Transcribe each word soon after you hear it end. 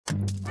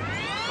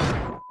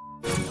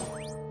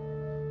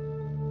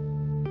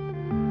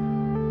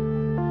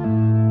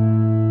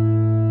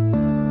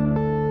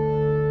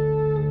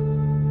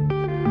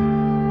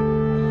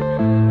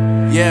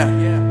Yeah.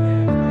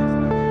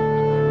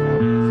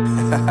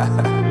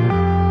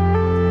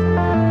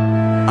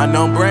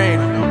 Unknown Brain,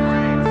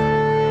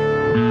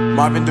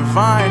 Marvin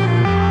Divine.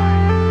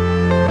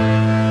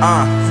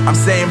 I'm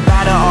saying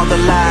bye to all the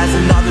lies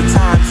and all the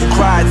times you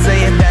cried,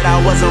 saying that I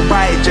wasn't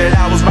right, yet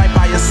I was right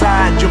by your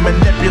side. You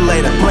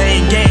manipulator,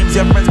 playing games,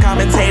 your friends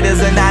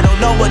commentators, and I don't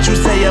know what you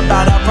say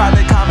about our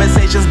private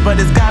conversations, but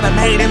it's got them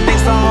hating.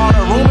 Thanks to all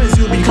the rumors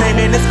you be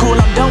claiming. It's cool,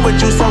 I'm done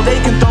with you, so they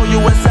can throw you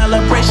a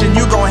celebration.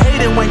 You gon' hate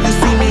it when you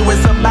see me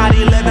with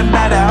somebody living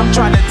better. I'm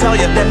trying to tell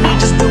you that me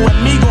just doing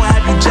me gon'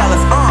 have you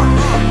jealous.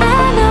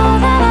 I know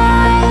that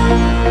I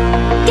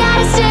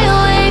gotta stay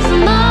away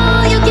from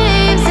all your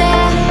games,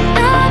 yeah.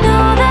 I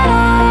know that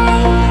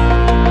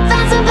I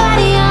found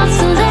somebody else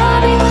to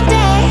love me one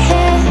day,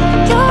 yeah.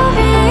 You'll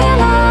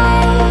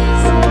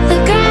realize the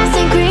grass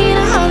ain't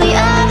greener on the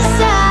other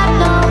side,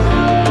 no.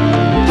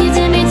 You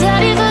did me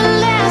dirty for the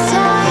last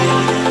time,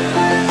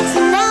 so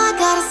now I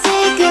gotta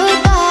say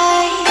goodbye.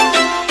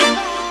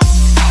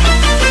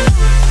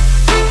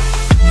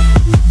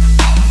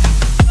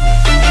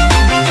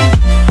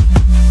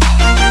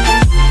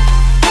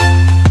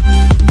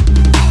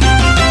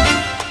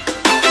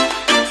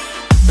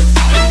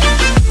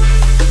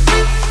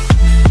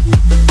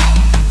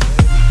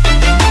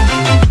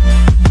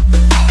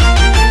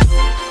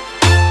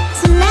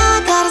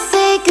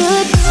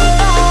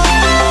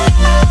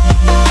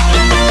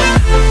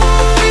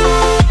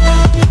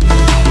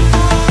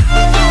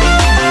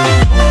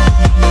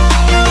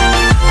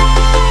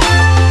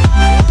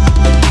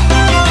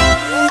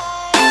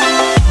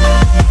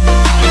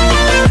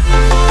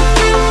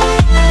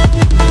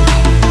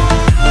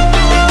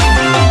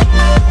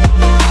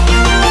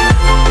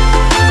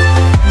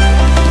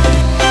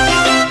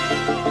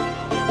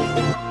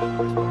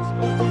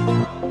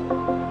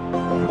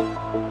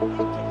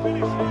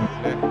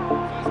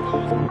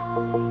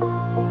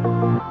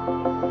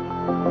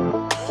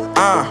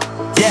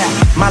 Yeah,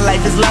 my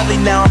life is lovely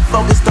now, I'm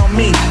focused on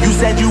me. You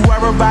said you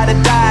were about to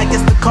die, I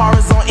guess the car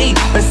is on E.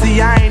 But see,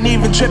 I ain't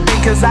even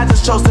tripping, cause I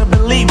just chose to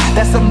believe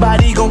that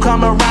somebody gon'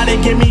 come around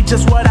and give me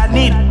just what I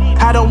need.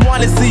 I don't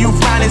wanna see you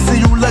frowning, see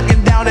you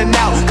looking down and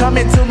out,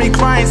 coming to me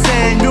crying,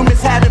 saying you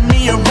miss having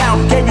me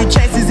around. Gave you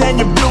chances and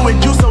you blew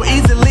it, you so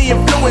easily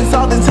influenced.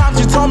 All the times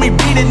you told me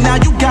beat it, now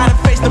you gotta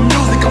face the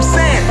music. I'm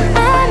saying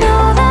I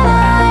know that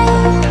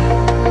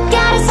I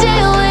gotta stay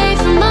away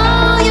from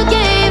all your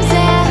games,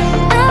 yeah.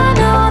 I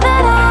know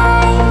that I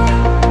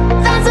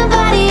found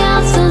somebody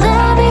else to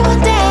love me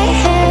one day,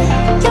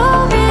 yeah.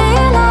 You'll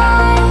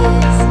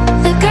realize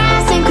the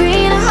grass ain't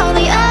greener on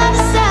the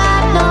other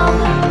side, no.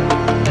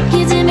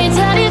 You did me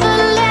dirty for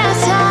the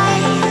last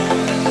time,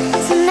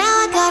 so now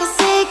I gotta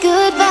say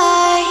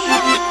goodbye.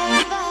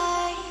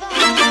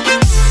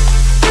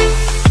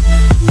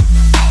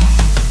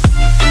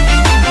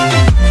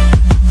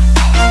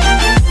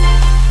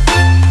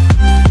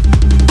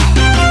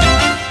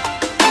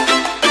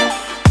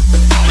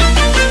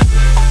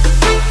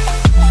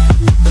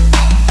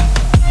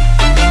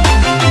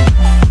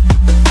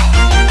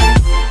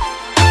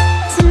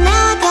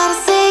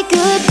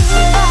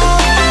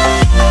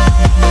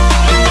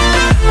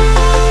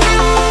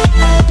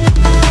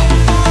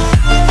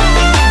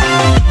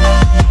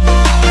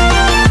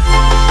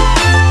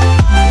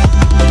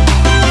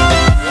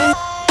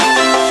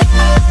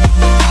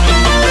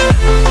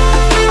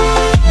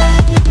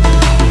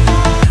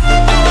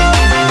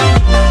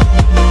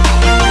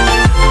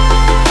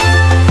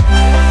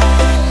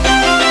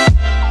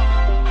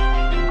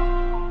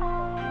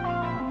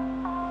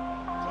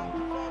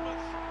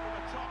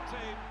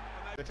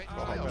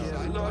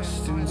 Get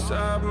lost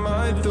inside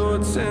my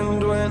thoughts,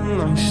 and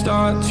when I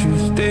start to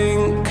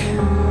think,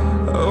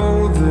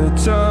 oh, the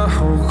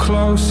door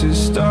close, it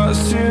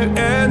starts to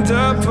end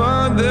up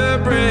on the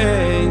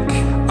brink.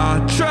 I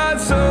tried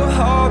so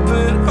hard,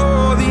 but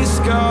all these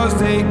scars,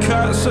 they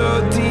cut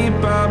so deep,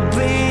 I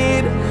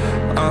bleed.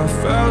 I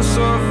fell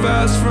so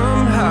fast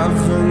from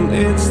heaven,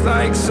 it's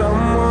like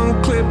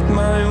someone clipped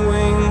my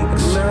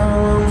wings.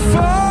 Now I'm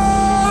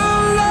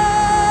falling,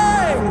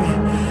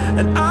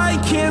 and I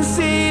can't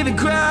see the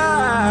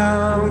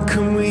ground.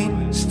 Can we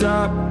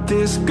stop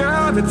this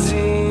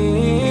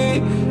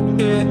gravity?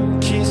 It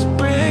keeps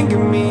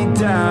bringing me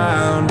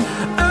down.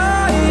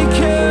 I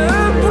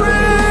can't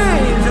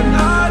breathe, and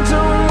I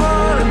don't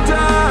wanna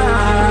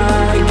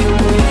die. Can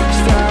we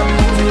stop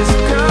this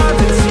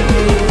gravity?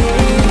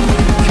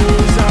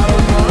 'Cause I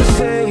wanna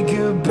say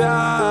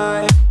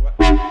goodbye.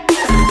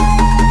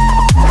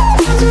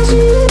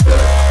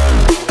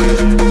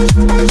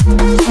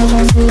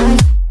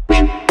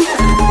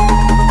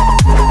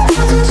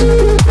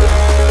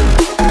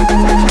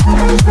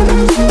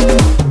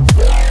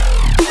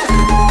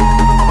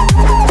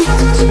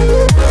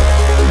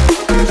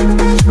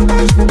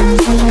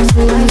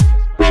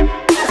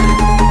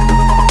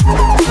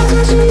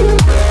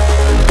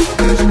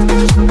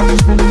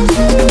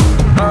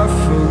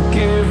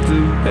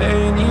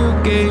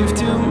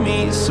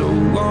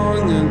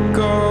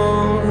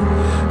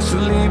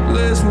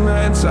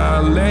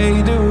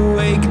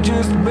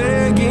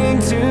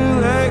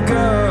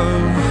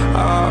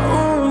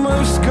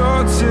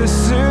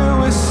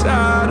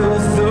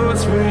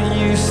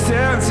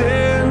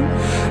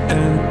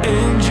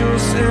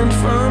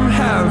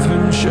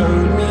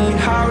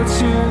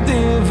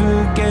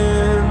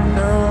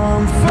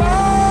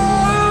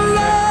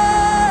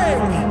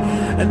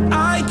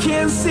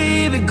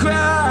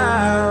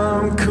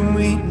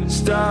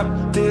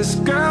 this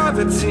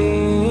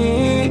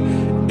gravity,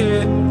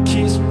 it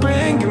keeps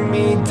bringing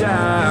me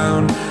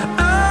down.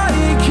 I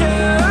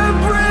can't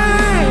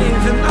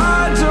breathe and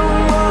I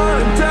don't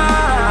wanna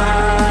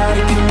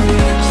die. Can we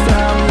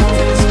stop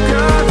this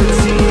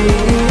gravity?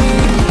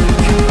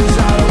 'Cause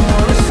I don't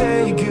wanna say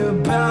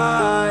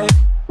goodbye.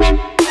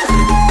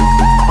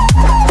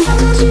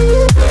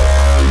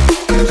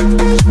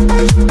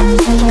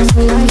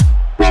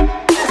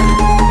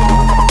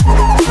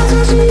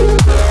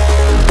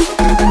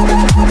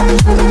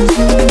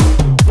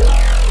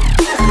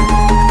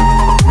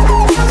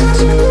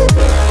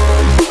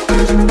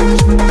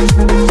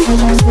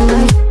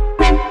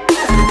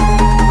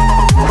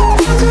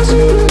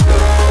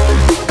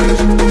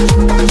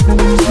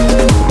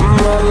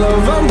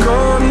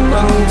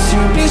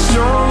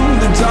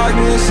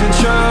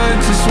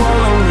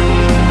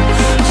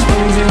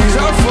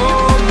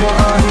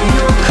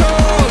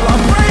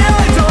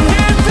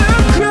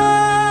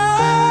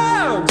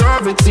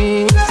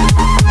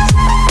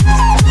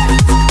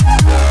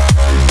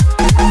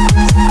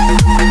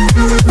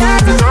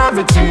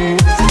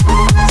 Gravity.